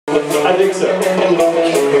I think so.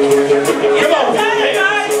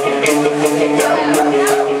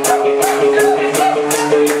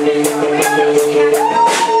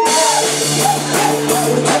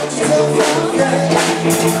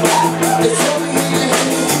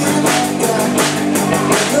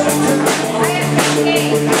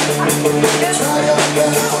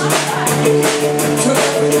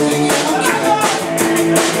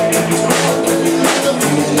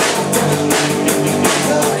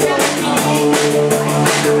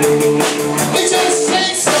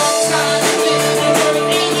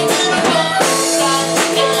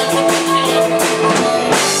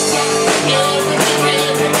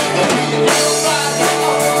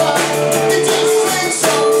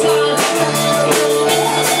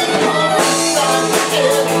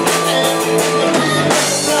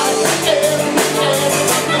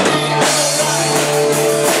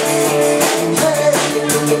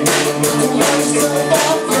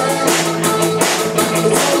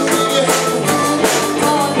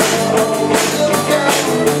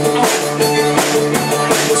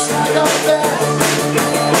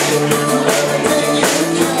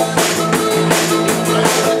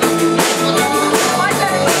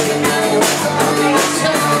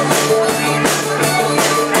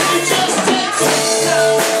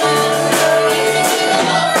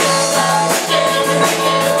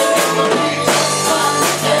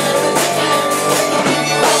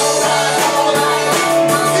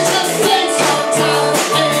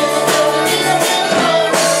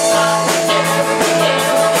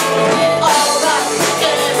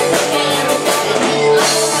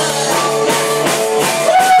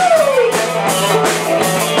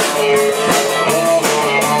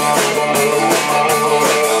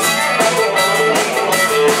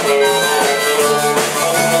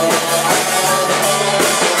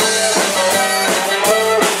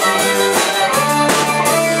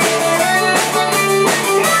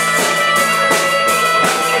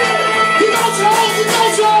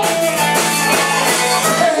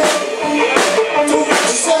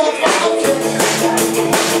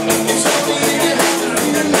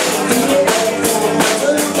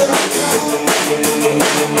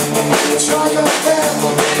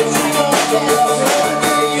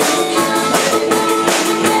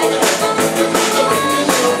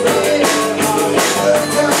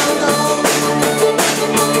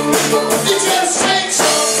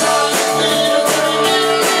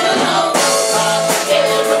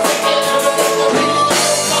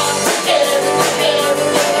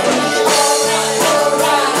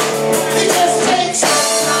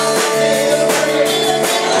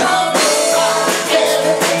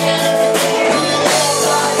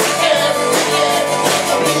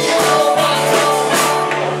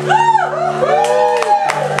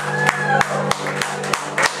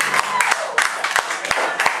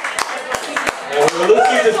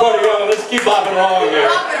 Come on, let's keep bopping along here.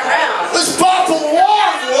 Let's bop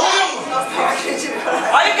along, William!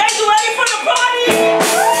 Are you guys ready for the party?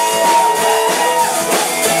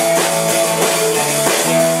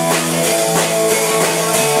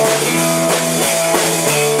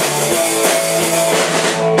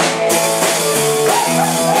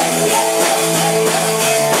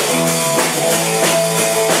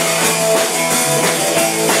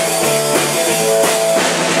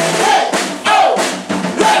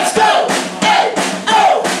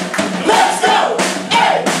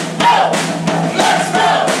 Let's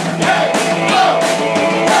go!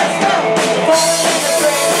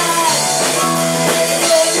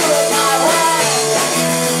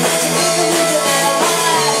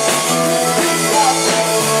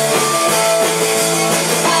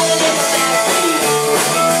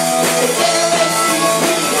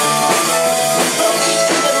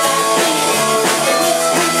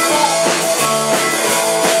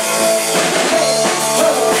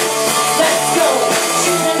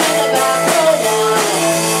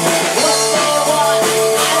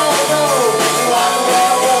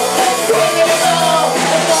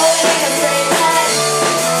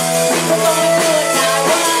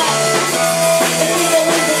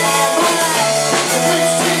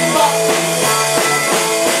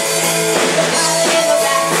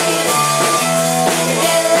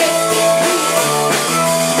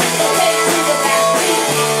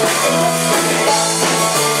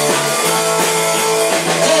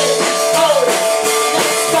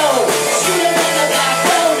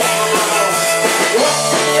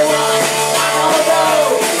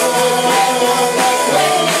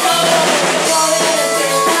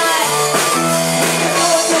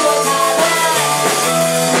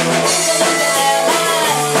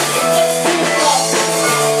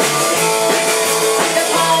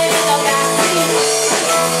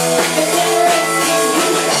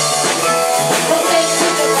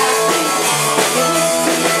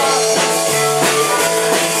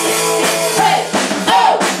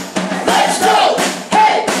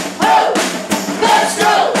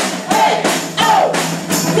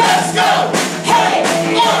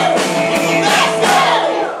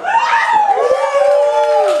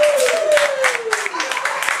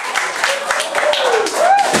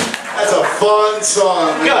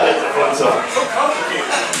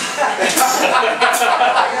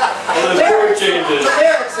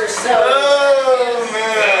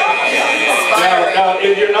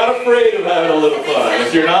 having a little fun.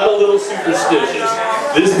 If you're not a little superstitious,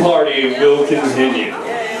 this party will continue.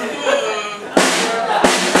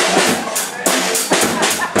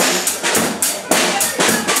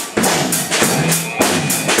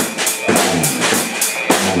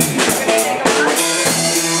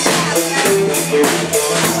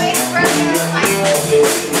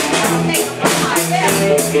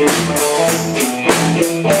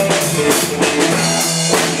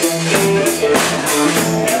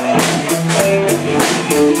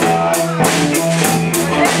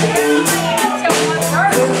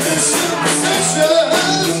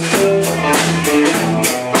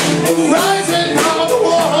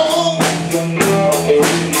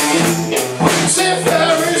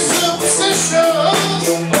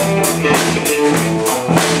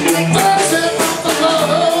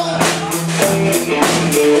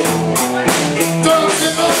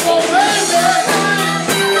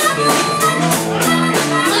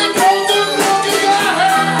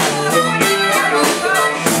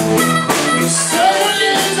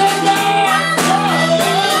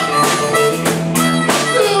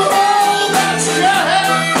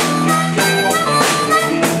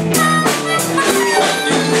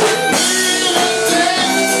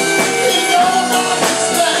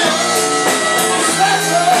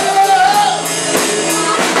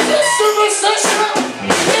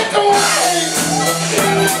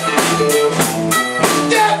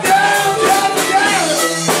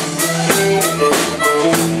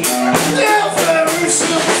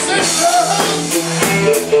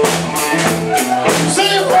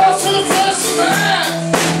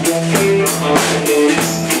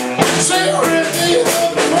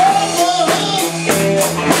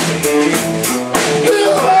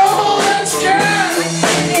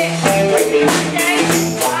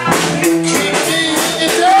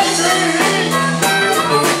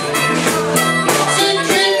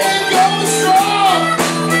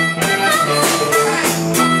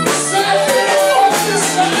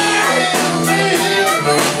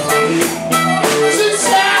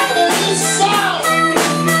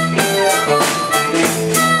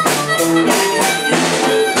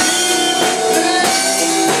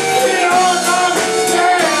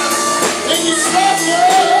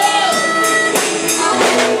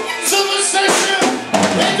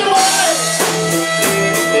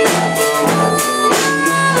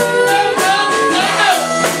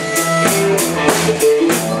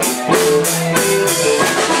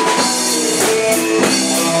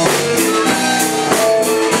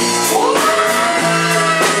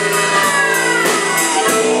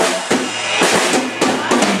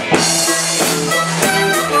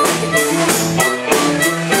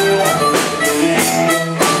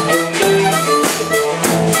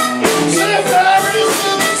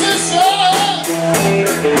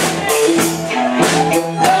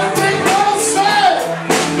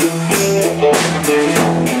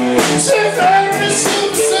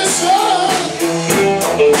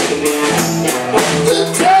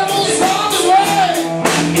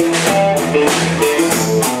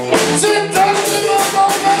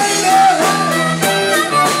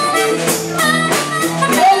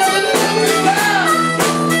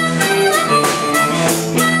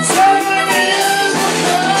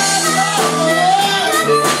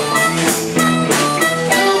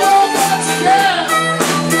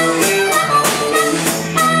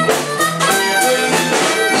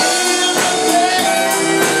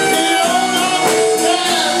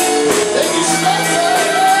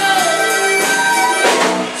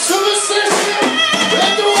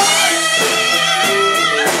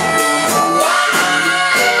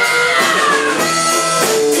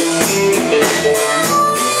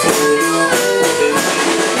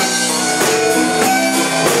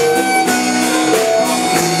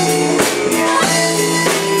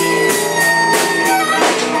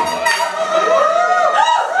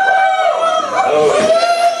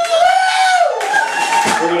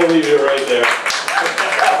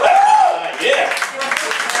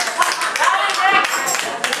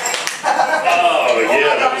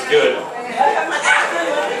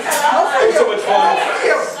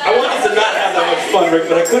 Rick,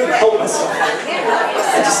 but I couldn't help myself.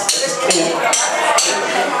 I just can't.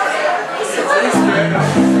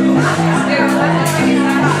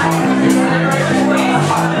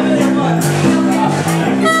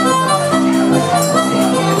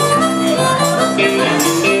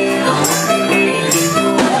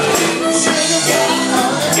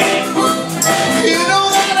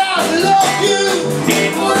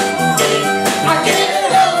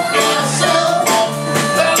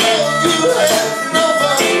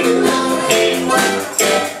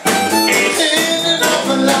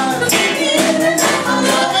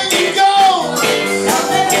 Love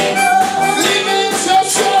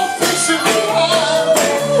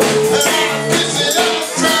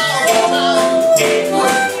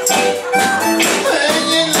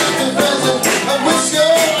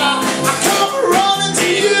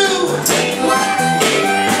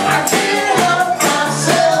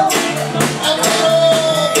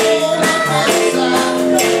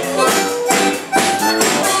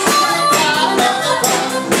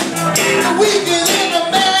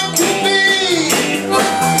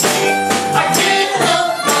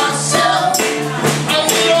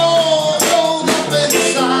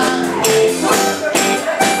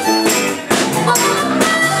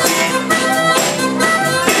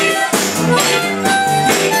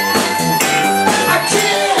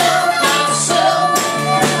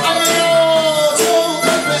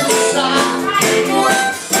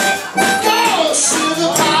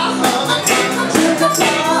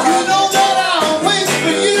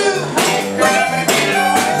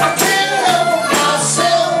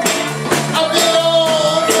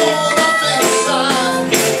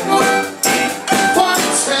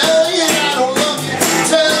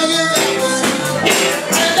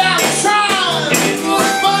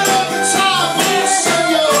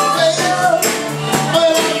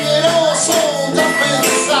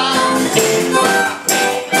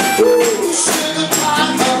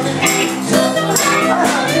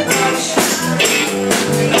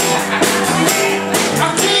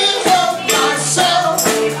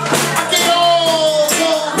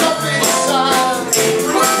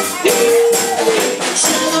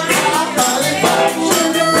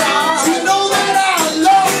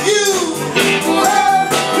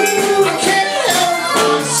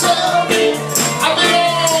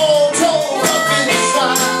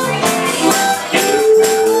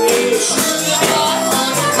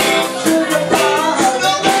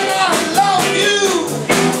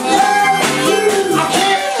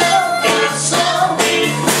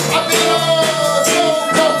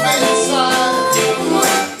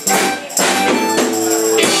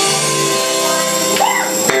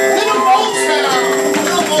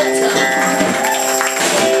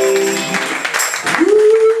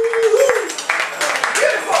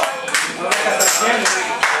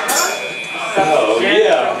Oh,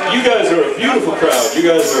 yeah. You guys are a beautiful crowd. You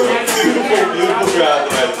guys are a beautiful, beautiful crowd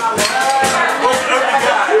tonight.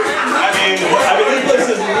 I mean, this place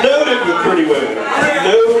is loaded with pretty women.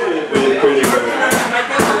 Loaded with pretty women.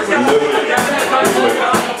 Loaded with women.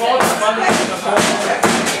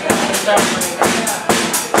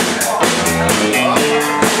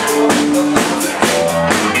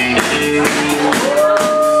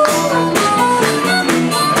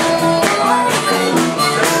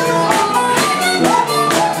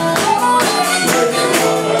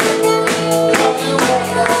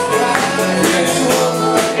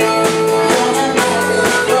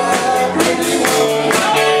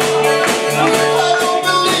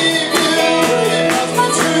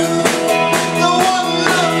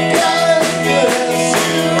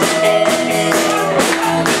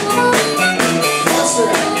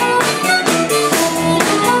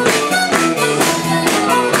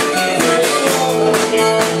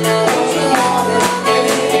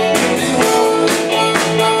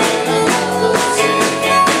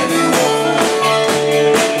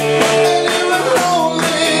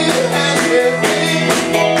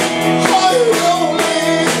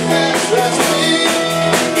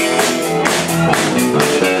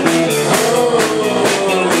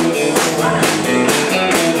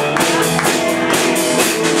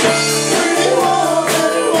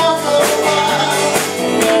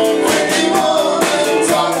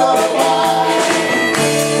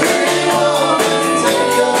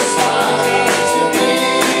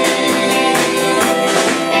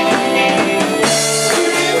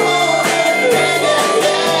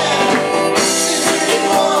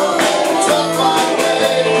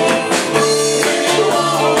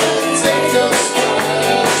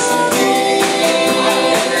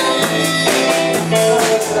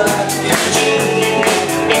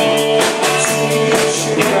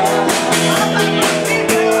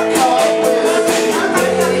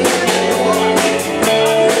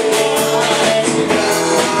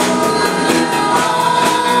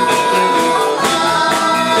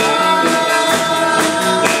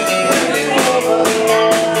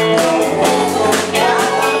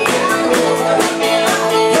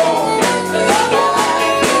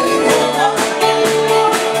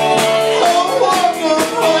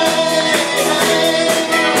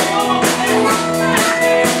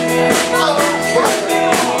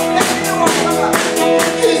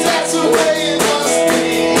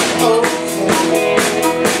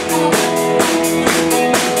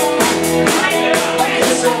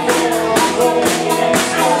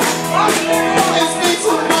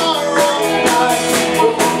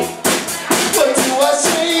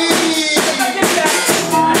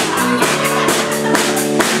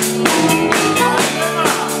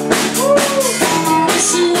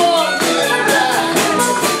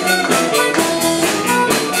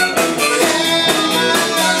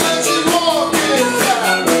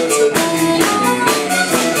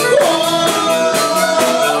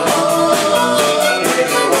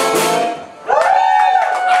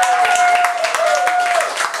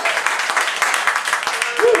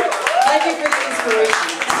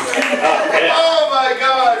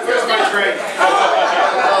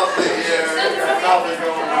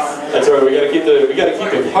 That's right. We gotta keep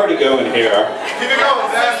the party going here. Keep it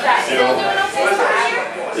going, Dad.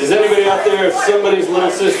 Is anybody out there somebody's little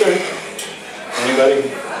sister? Anybody?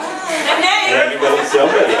 Anybody?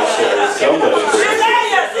 Somebody. Somebody.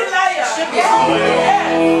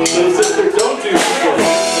 Little sister, don't do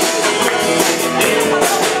this.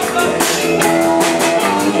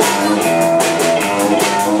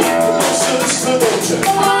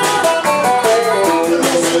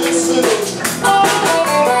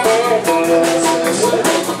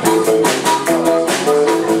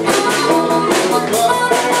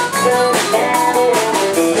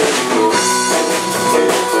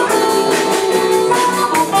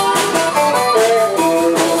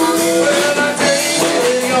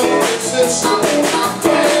 When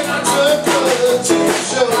I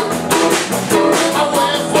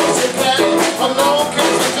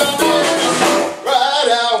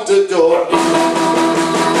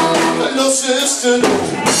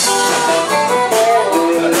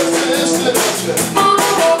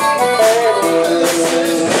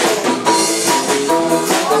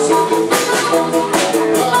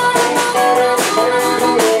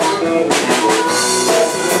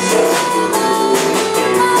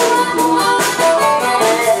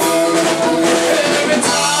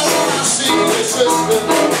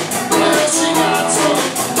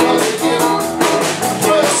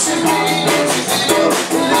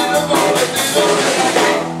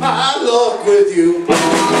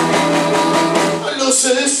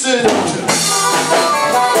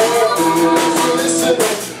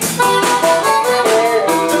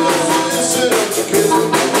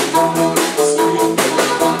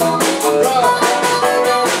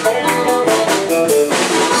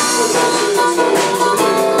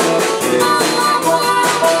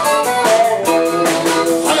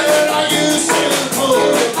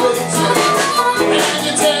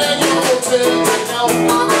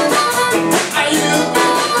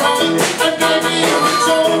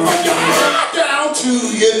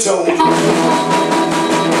told you.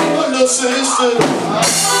 My little sister.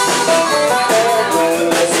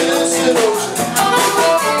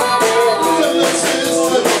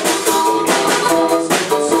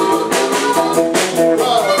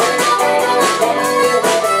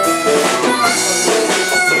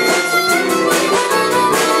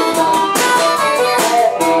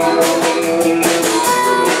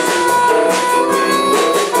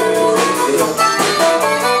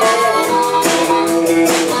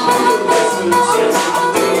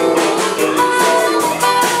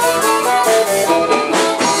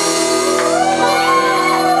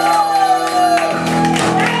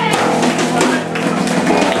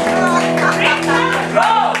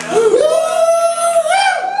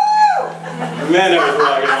 Man, that was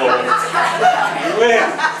rock and roll. Man.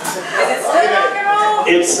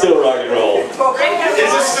 It's still rock and roll. Is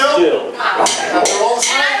it still? Still.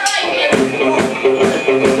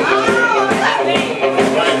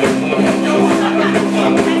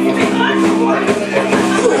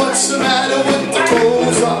 What's the matter with the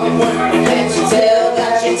clothes I'm wearing? Can't you tell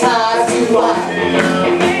that your tie's too wide?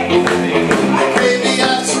 Maybe I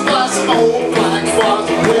should buy some old black frogs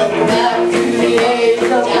and wear them Back to the age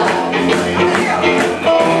of time.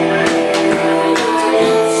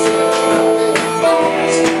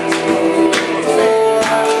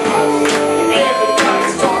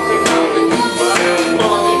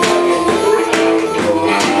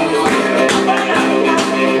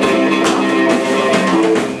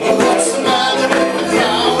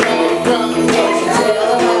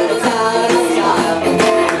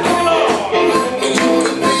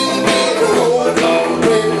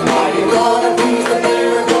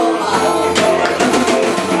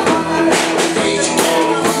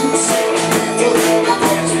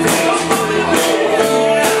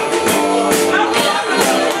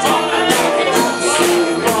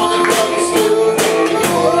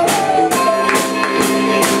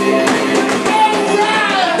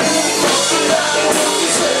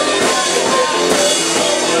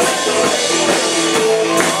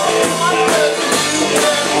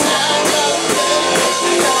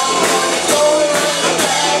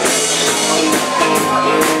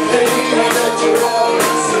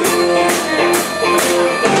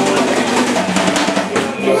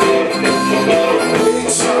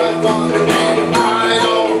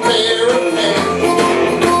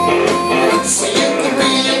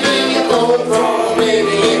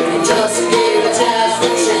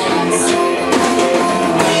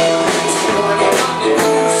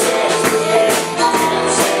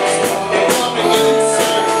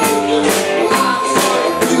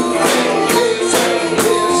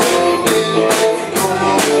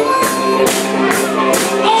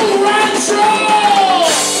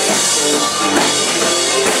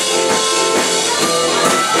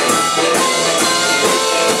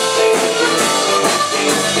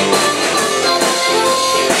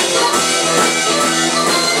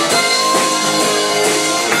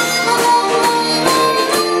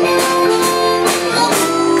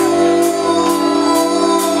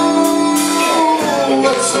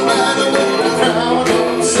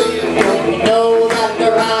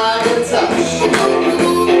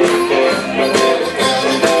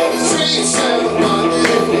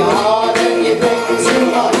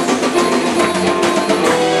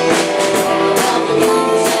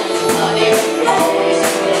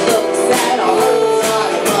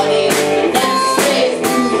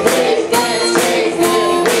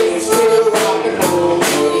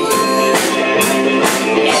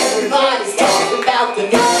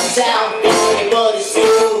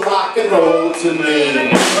 To me.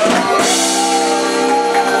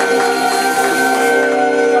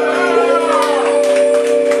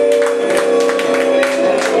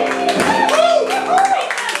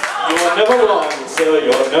 You're never wrong, sir.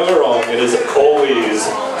 You're never wrong. It is always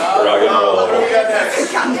rock and roll.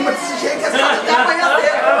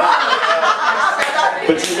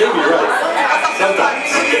 But you may be right.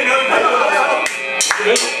 Sometimes.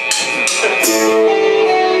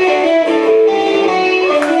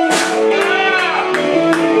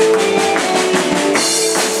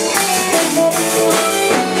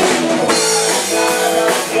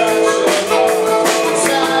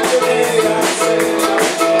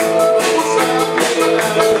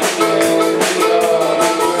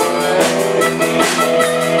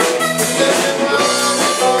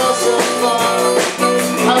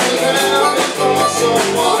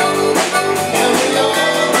 Someone, and we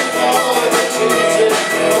all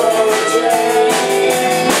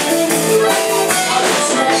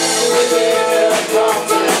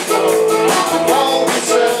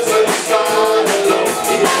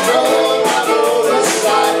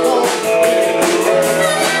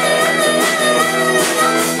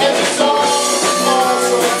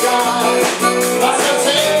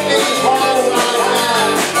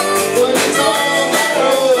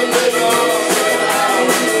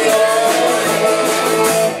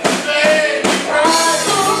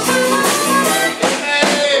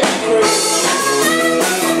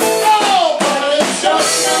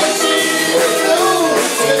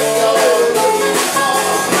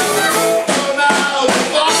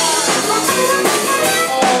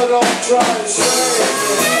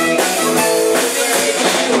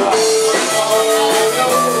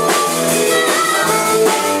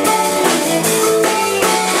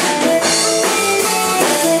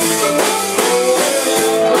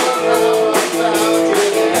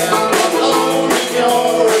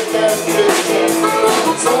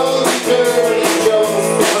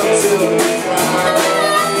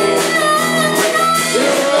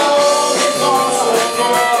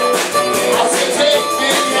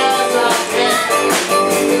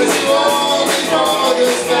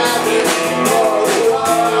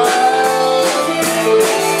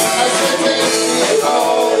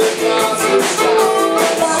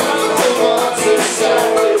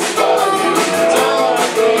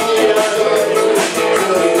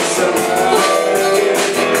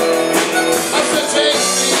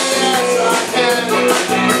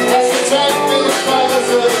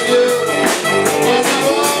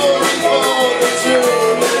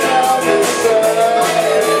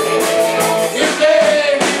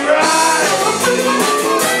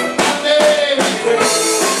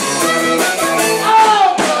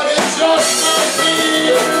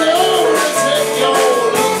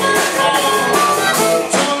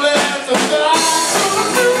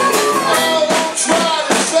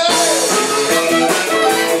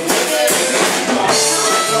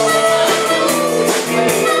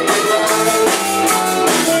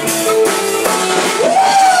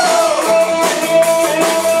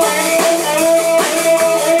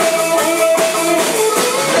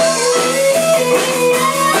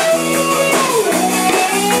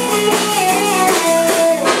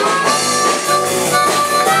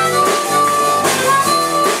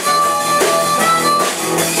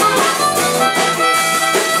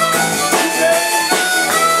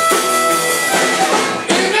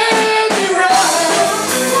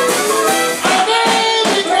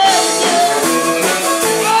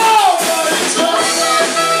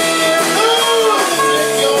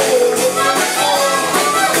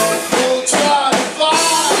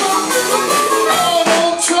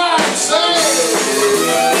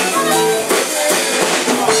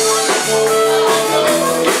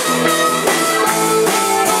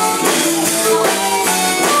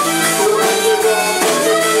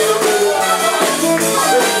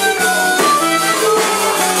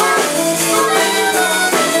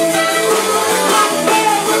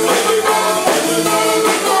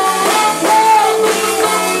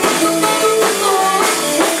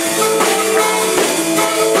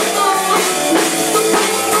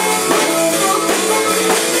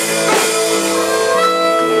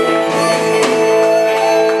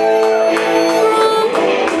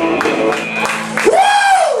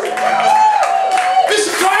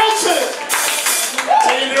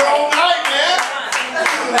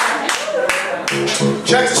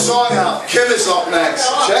Check this song out. Kim is up next.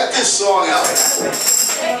 Check this song out.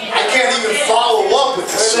 I can't even follow up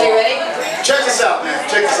with this song. Everybody ready? Check this out, man.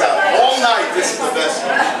 Check this out. All night, this is the best.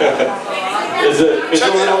 It's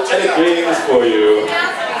a little edit games for you.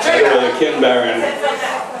 Kim Barron.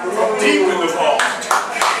 Deep in the ball.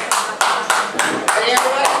 Ready,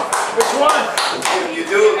 everybody? Which one? You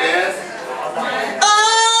do it, man.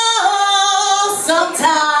 Oh,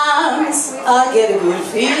 sometimes I get a good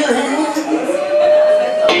feeling.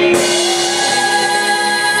 I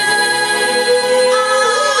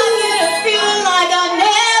get a feeling like I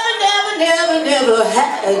never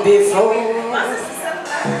had before.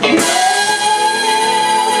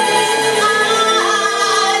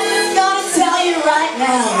 I just gotta tell you right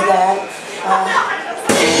now that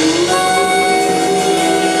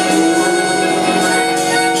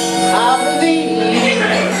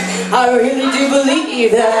I really do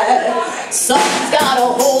believe that something's got a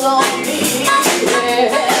hold on me. Yeah.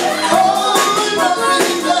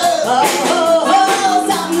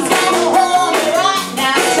 Something's got a hold on me right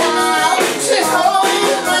now, child.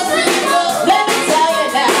 Let me tell you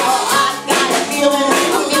now, I've got a feeling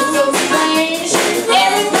it's so strange.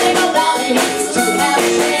 Everything about me needs to have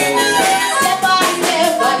changed. Step by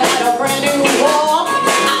step, I got a brand new walk.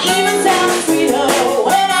 I even sound sweeter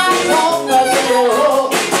when I talk to you.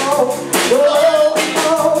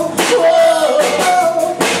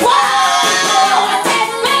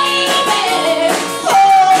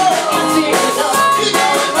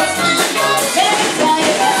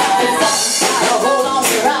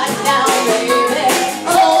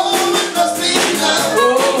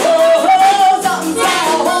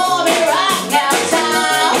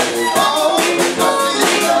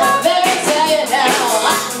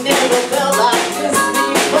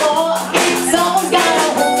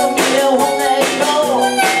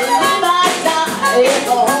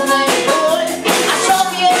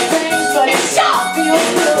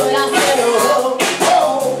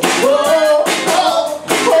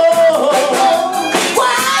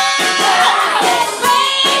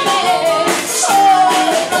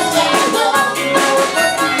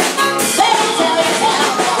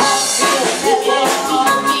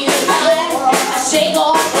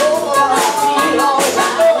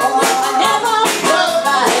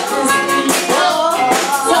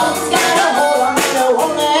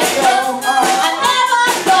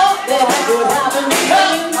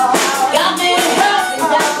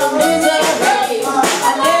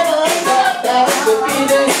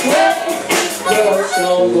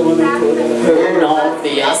 Turn off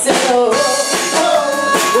the acid.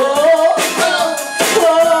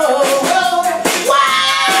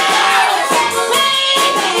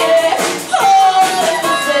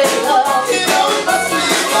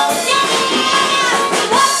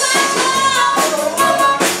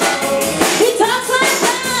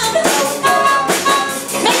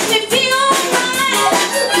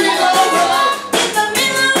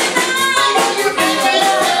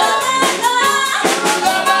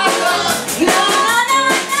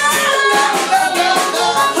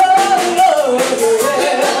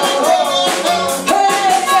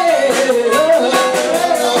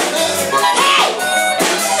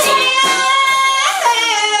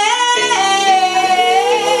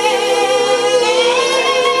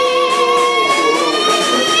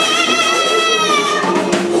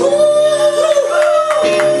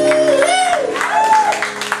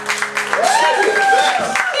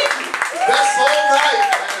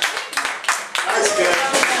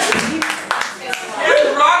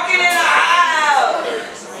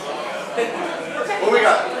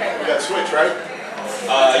 Switch, right?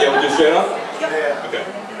 Yeah, we'll just stand up? Yeah. Okay.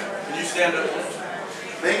 Can you stand up?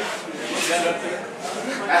 Me? Can you stand up there?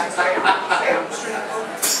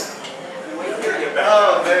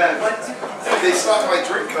 Oh, man. They stopped my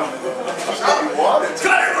drink coming. Stop water.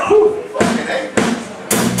 Cut it off! Fucking hey.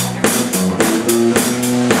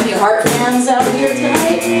 Any Heart fans out here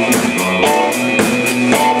tonight?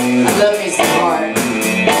 I love me some Heart.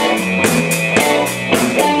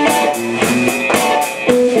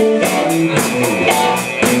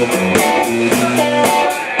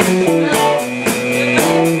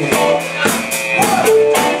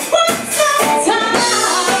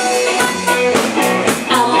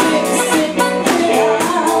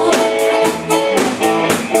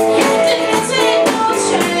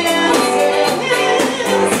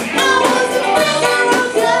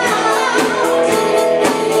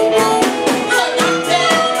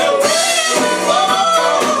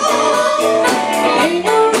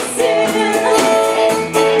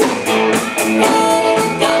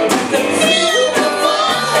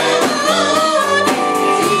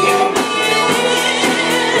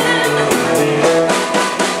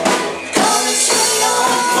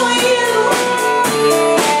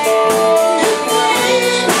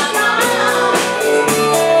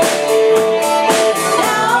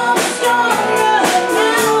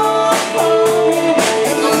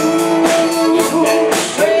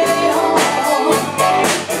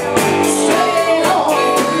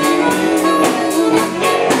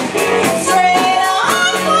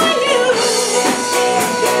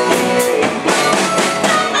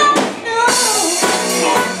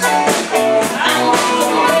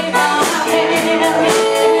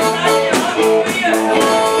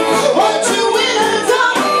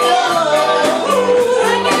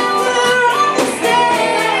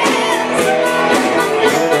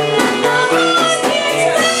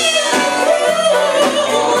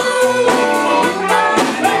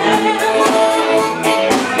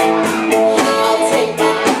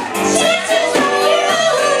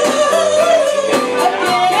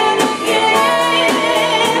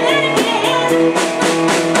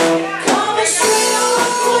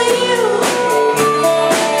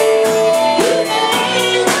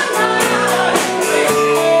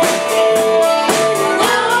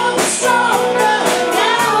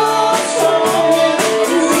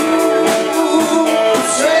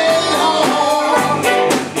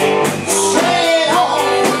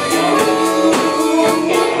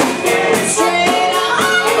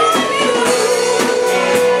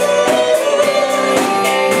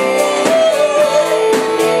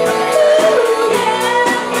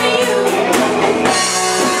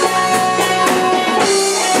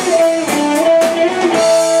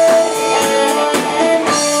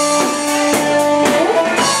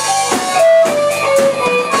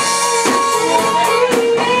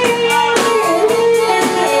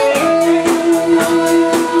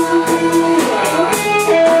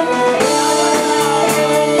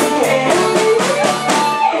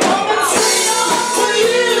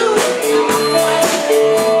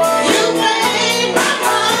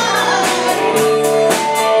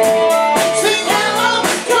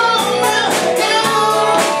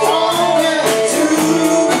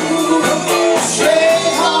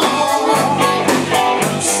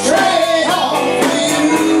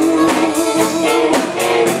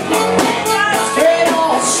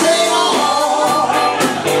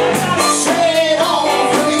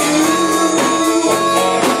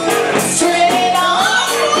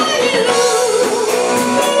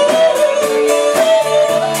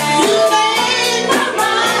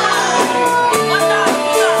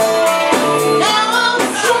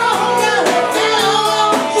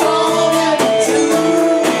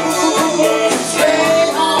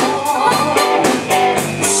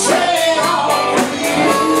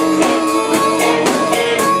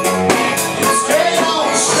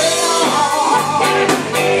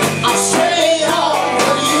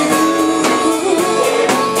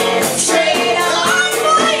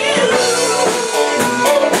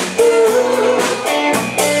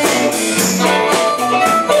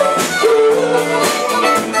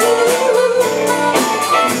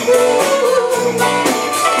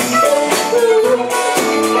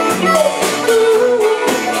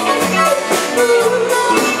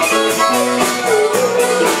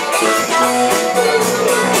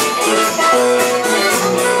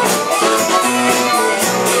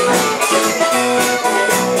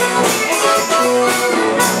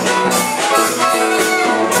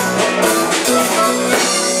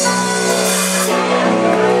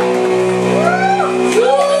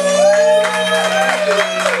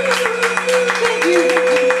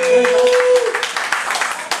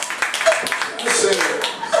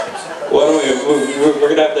 Why don't we're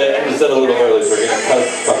going to have to end the set a little early, so we're going to cut a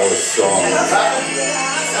couple of songs.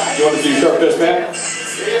 You want to do Sharp Dressed Man?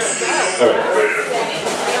 Alright.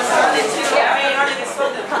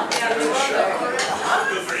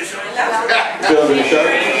 Feeling pretty sharp?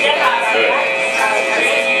 Alright.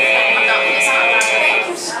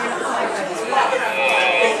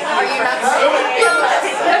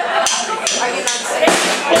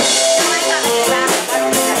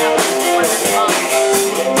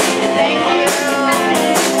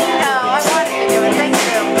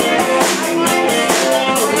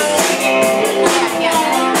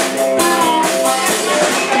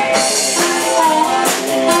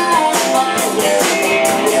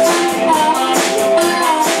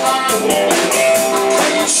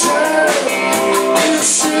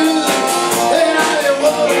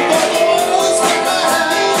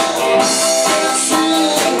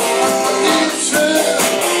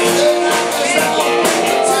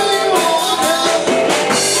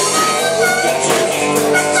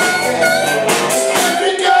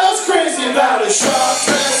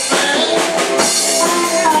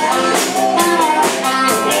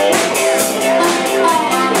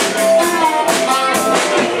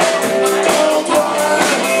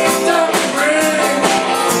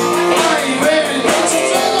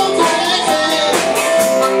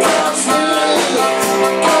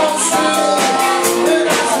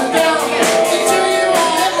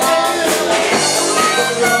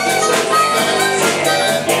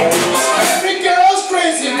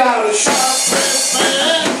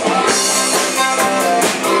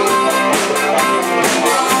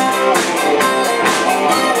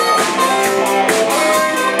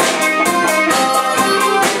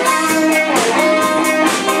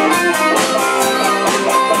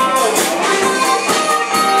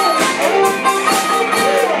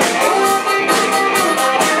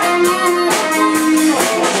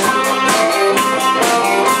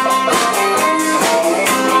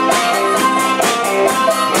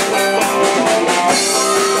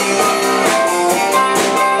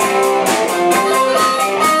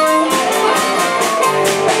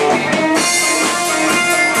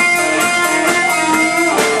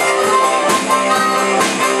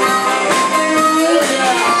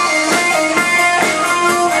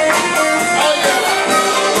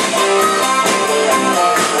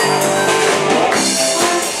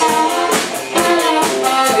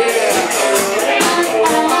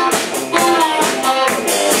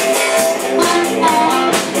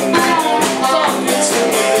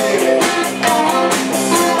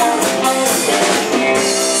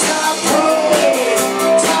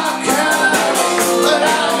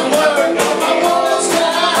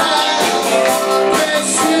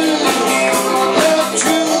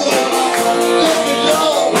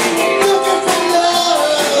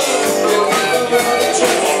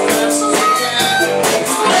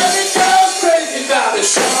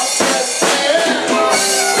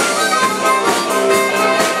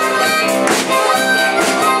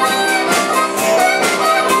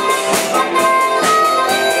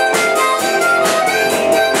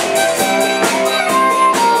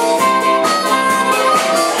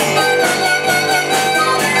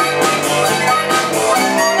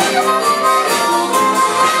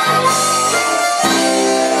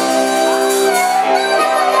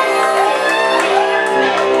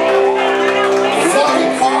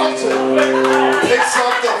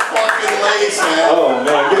 Oh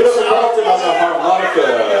man, give it up for Carlton on the harmonica.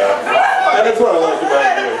 And that's what I like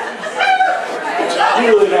about you. You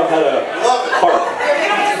really know how to harp.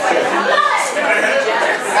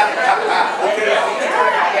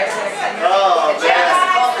 Oh man.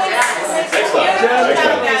 Next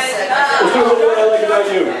time. Let's do what I like about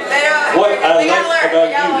you. What I like about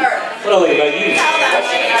you. What I like about you.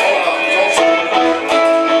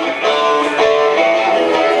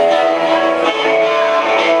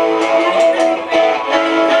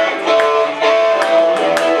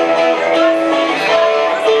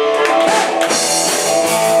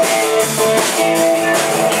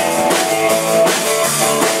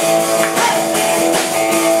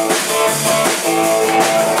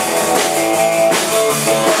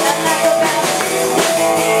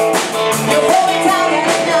 You're holding down at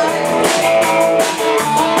night.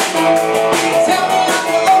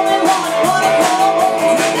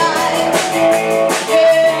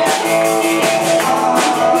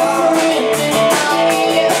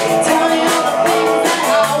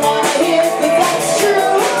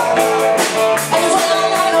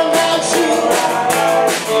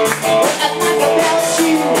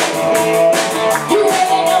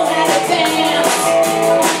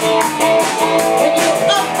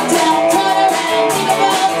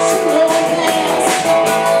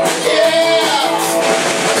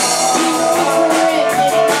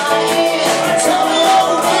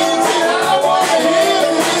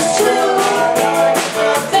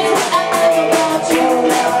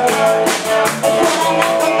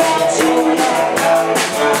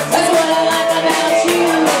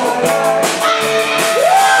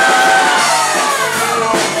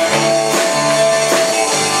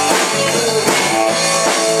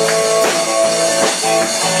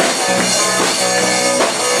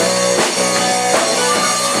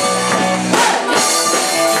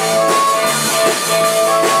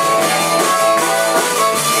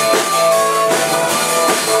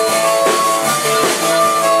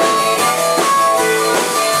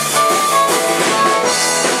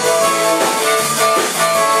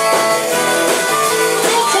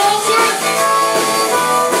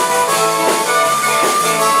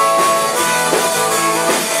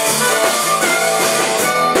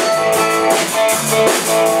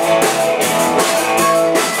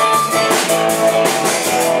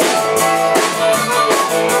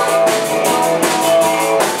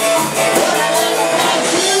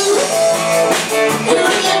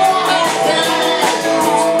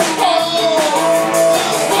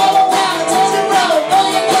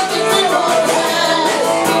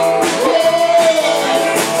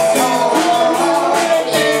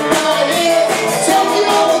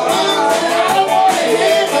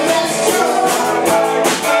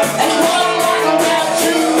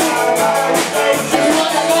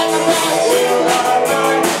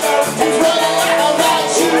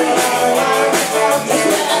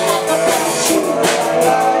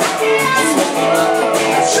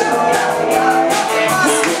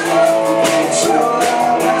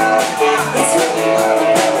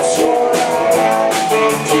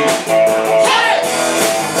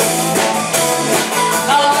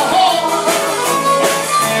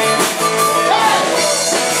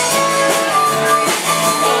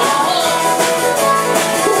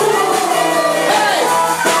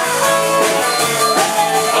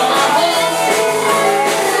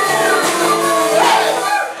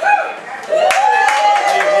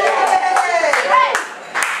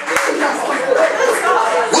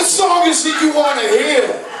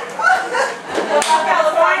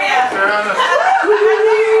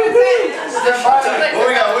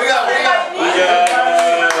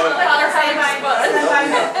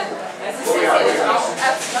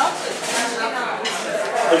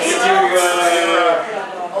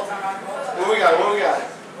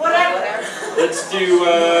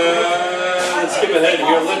 Let's skip ahead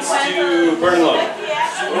here. Let's do Burn Low.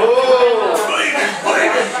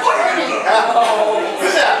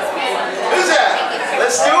 Who's that? Who's that?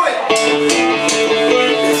 Let's do it.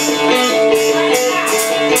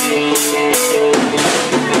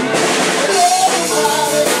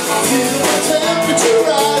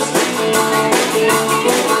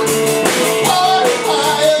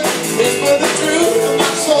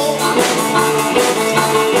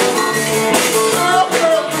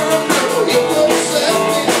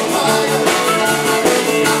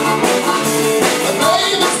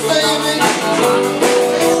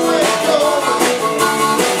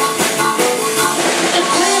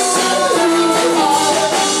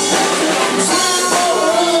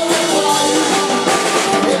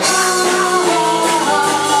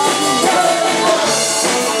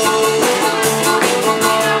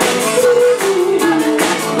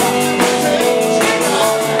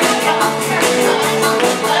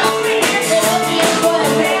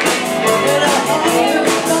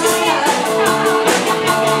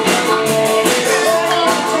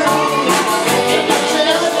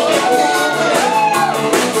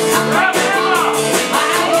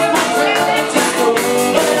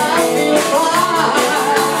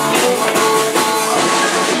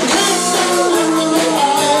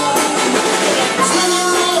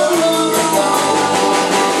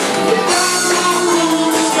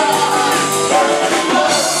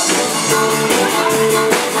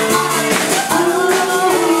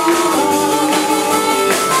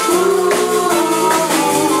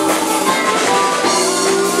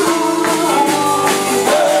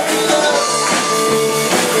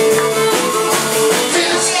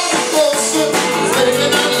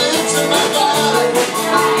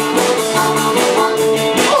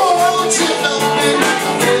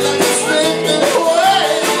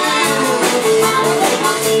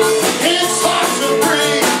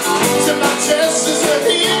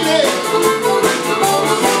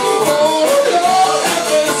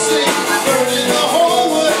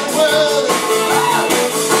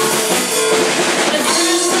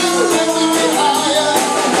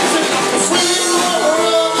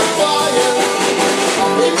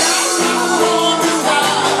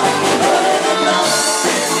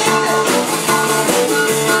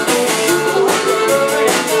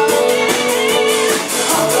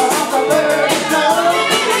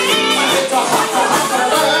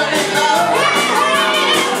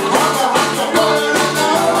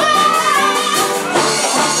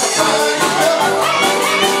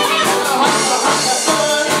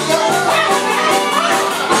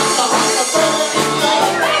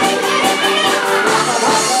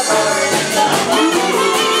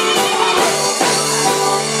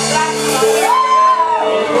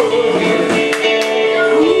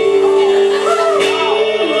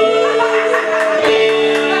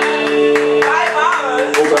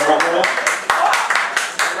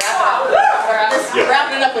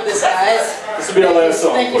 for this, guys. This will be our last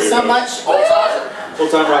song. Thank you so much.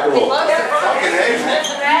 Full-time rock and roll. Fucking A, man.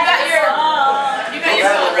 You got your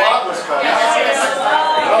song, right? Was coming.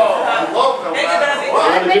 Oh, I love No Matter You What.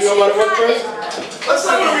 want to do No Matter What first? Let's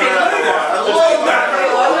do No Matter What. I love No Matter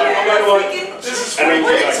What. No Matter What. This is And free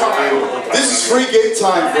then gig time. This is free gig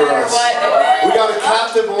time for us. We got a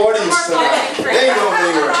captive audience tonight. There you go,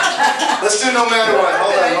 neighbor. Let's do No Matter What.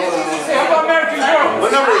 Hold on. What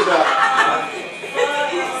number is that?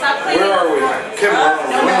 Where are we? Kim, where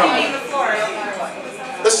are we?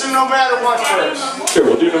 Let's do No Matter What first. Sure,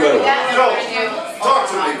 we'll do No Matter What. Go. Talk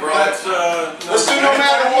to me, bro. Let's do No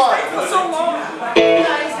Matter What.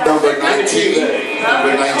 Number 19.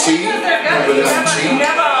 Number 19. Number 19.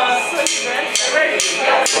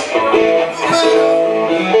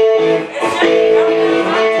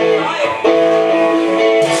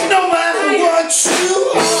 No matter what you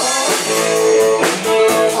are,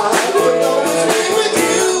 I will always be with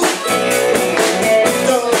you.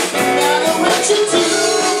 Doesn't matter what you do,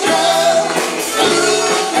 girl.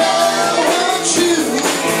 I want you.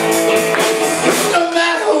 No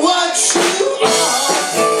matter what you are,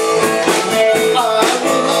 I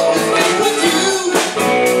will always be with you.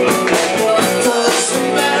 Doesn't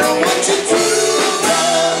matter what you do,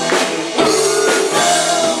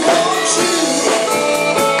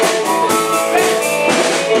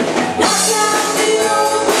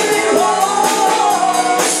 girl.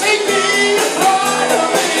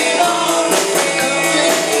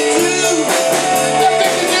 I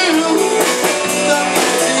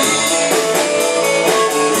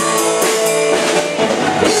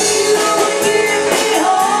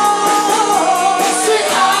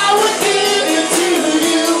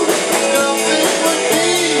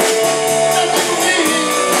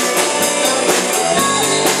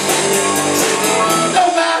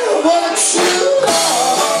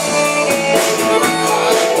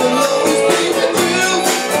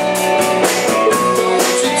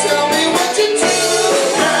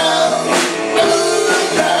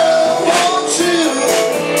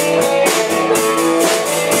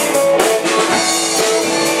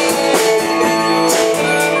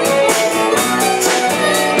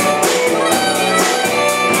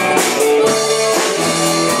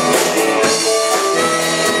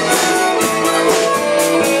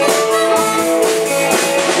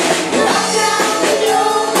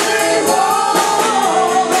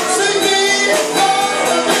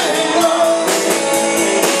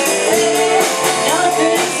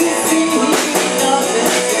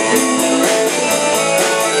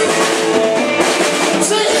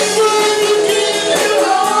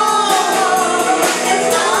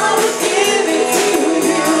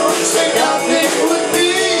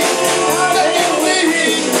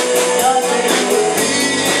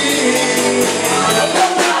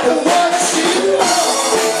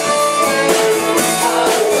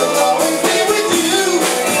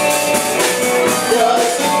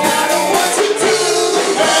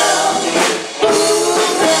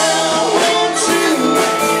want you.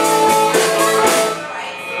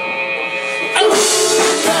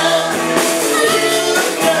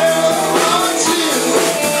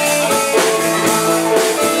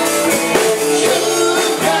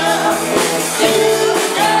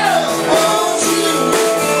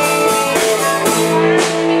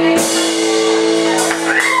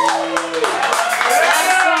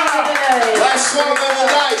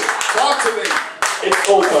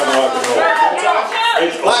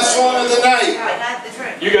 Last one of the night.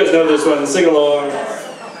 You guys know this one. Sing along.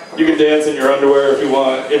 You can dance in your underwear if you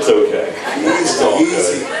want. It's okay.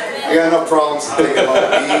 Easy. I got no problems to think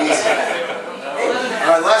about. Easy.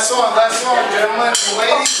 Alright, last song, gentlemen and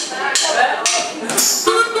ladies.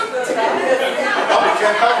 Help me,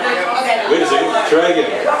 Ken, help me. Wait a second. Try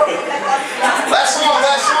again. Last song.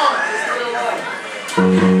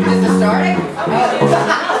 Is it starting? Oh,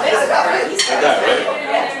 this started. That, right?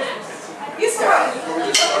 You started.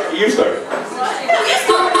 You started.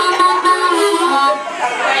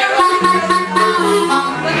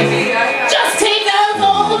 Just take those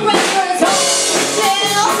old records home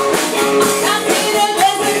still. I need a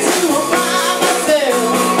lesson to apply myself.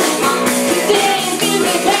 Today's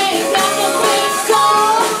music ain't got no big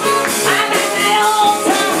song. I got that old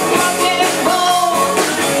time rock and roll.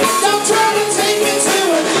 Don't try to take me to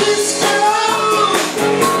a disco.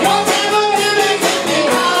 Won't ever really get me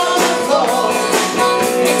out of the floor.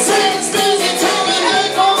 It takes me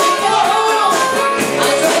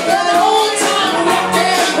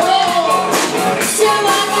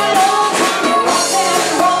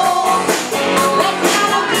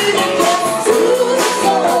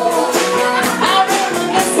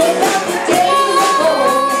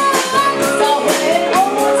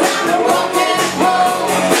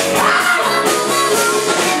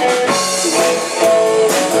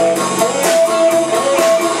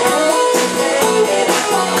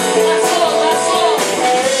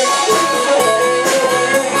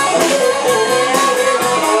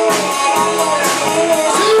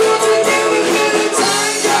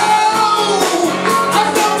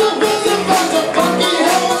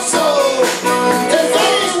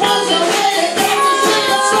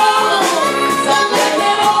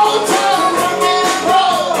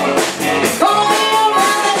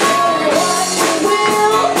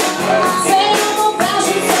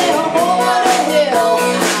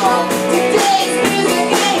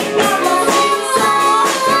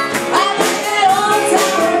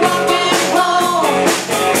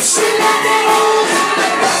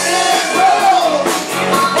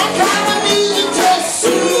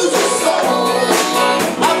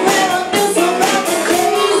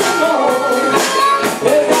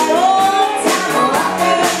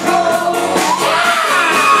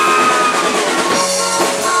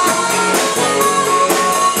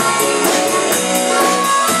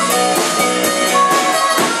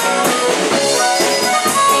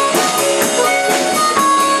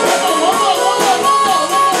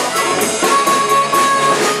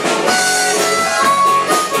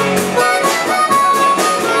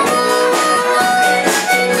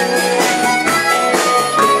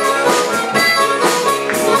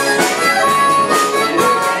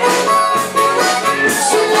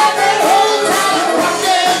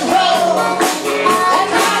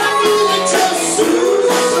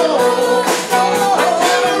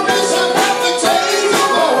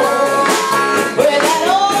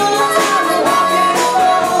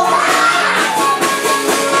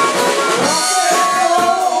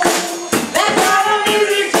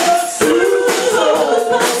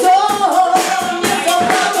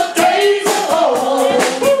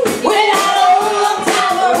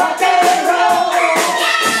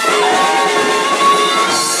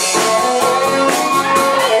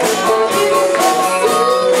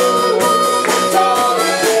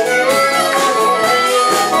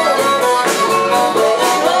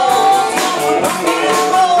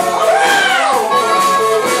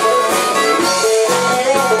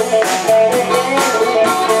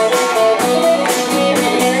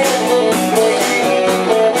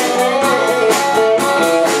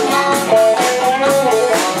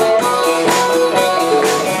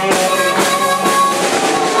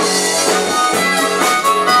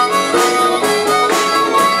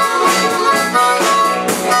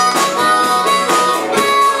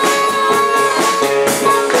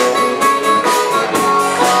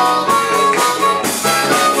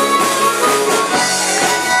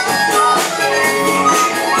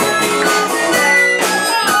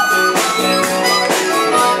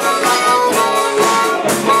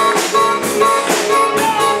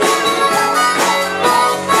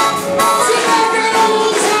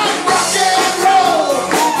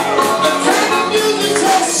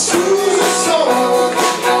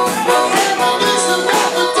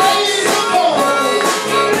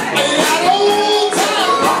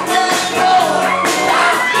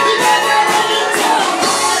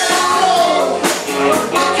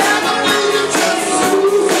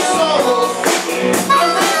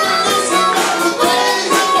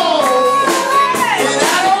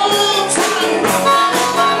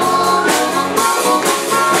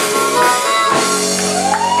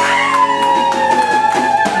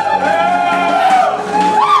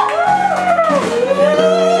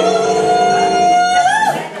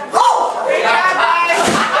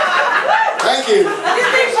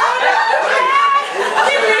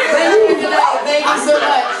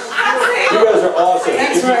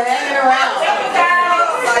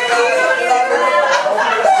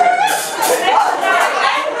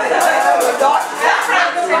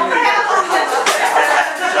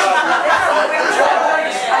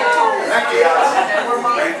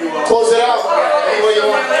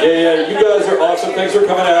guys are awesome. Thanks for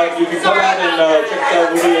coming out. You can come out and check out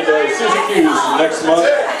Woody and Susie Q's next month.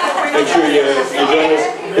 Make sure you join us.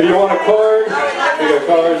 If you want a card, we got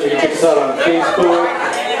cards. You can check us out on Facebook.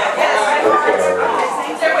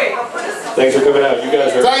 Thanks for coming out. You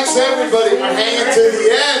guys are. Thanks everybody for hanging to the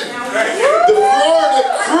end. The Florida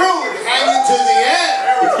crew hanging to the end.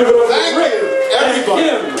 Let's give it up Thank to Rick, you, everybody.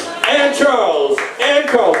 Kim, and Charles, and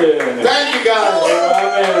Carlton. Thank you guys.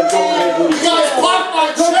 You guys popped my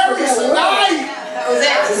cherries tonight. That was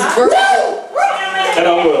it. This is virgin. And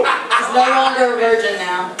I will. He's no longer a virgin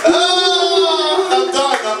now. Oh, I'm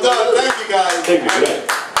done. Thank you guys. Thank you. Good night.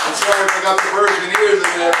 I'm sorry if I got the virgin ears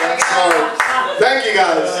in there, but I'm sorry. Thank you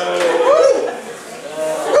guys.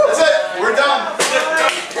 That's it. We're done.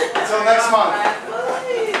 Until next month.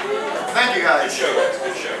 Thank you guys. Good show.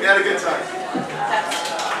 We had a good time.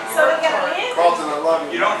 So we got to win? Carlton, I love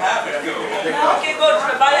you. You don't have to go. Okay, go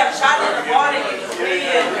to buy a shot in the morning. 3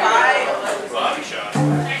 and 5. Body shot.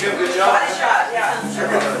 Good job. Body shot, yeah.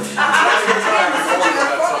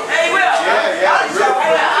 Hey, Will. Yeah, Body shot.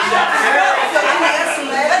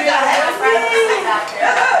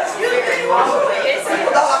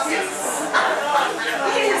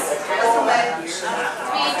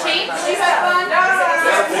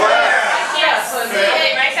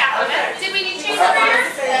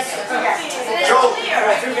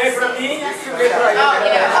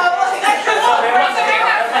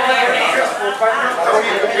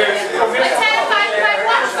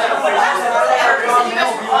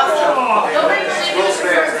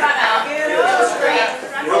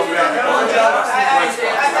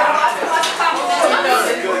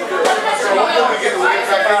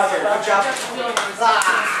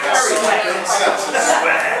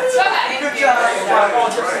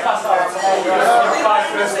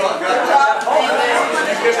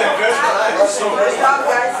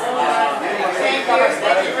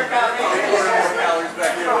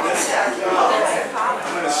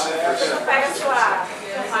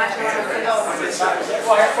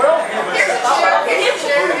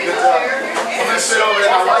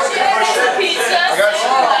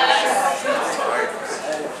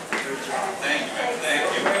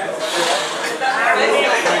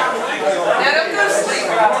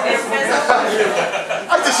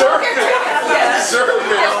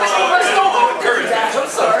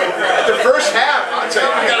 The first half, I'll tell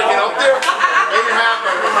you, I gotta get up there. Ain't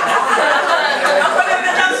happening.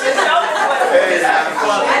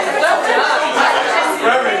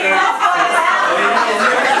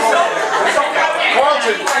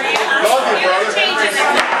 Carlton, love you, brother.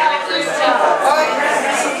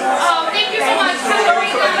 Oh, thank you so much.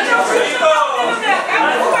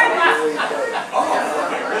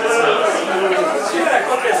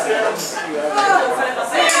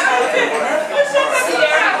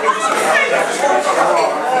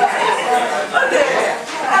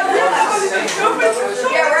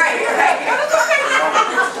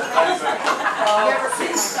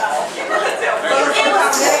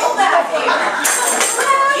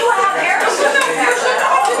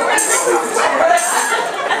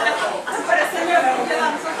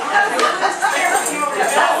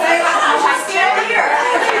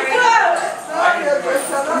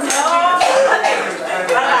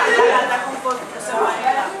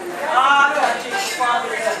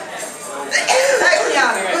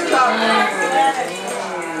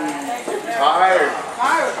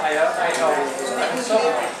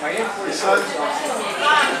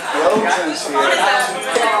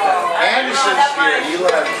 Anderson's here. He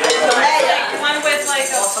left. One with like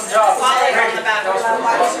a wallet on the back.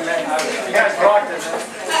 You guys rocked it.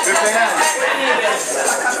 Good man.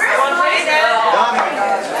 One way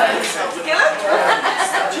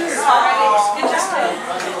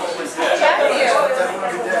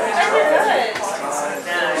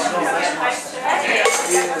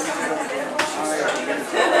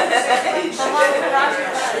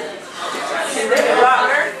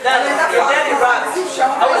Daddy rocks.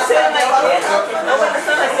 I was saying like this. And when the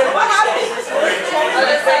son, I said, what happened?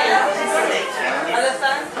 Other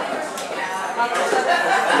son?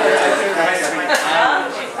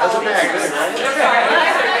 That's a man. Good, right?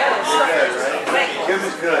 Kim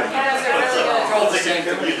is good.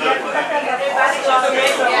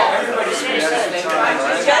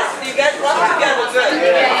 You guys love together good.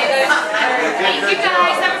 Thank you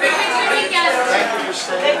guys. Have a great weekend. Thank you for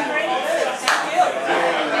staying.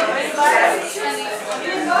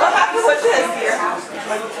 What happened with this here?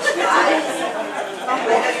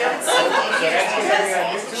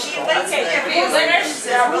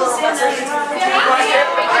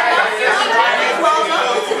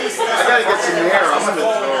 I gotta get some air. I'm gonna throw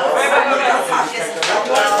up.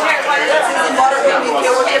 embora comigo, que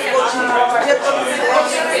eu vou ter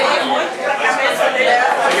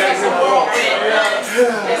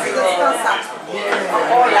descansar.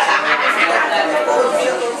 Olha,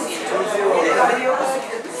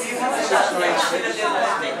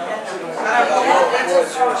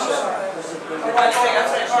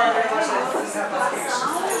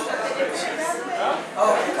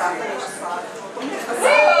 oh,